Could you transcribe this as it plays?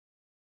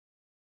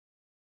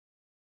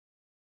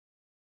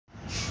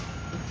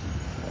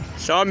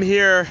So I'm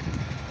here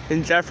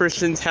in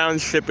Jefferson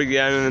Township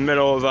again, in the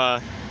middle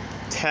of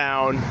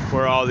town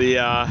where all the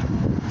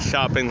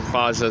shopping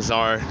plazas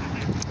are.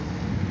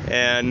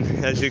 And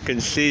as you can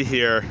see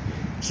here,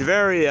 it's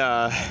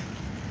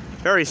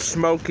very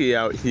smoky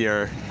out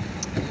here.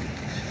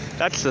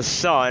 That's the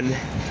sun.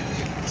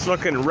 It's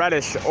looking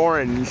reddish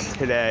orange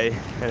today,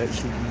 and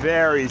it's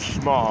very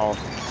small.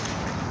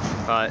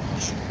 But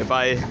if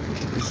I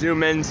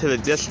zoom into the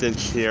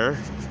distance here,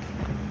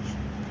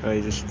 let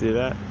me just do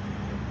that.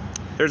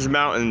 There's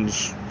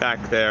mountains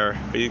back there,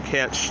 but you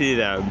can't see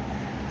them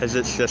as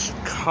it's just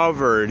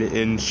covered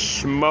in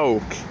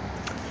smoke.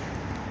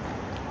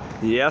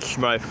 Yes,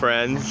 my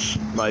friends,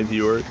 my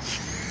viewers,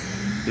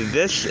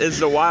 this is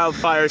the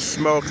wildfire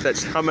smoke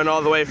that's coming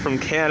all the way from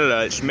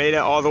Canada. It's made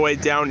it all the way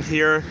down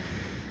here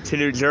to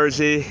New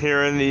Jersey,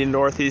 here in the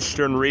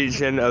northeastern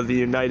region of the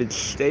United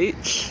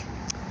States.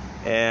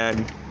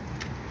 And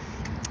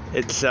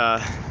it's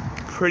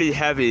pretty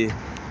heavy.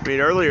 I mean,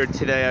 earlier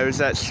today I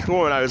was at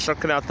school and I was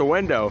looking out the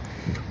window,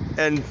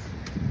 and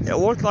it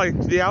looked like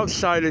the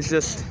outside is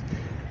just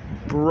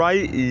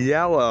bright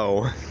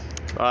yellow.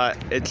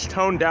 It's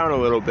toned down a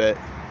little bit.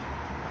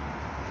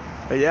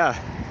 But yeah,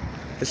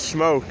 the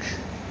smoke,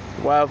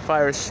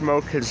 wildfire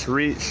smoke has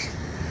reached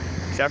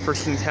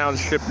Jefferson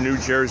Township, New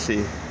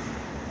Jersey.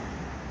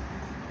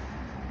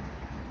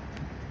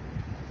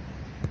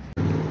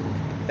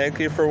 Thank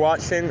you for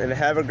watching and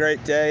have a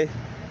great day.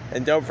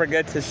 And don't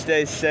forget to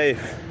stay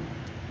safe.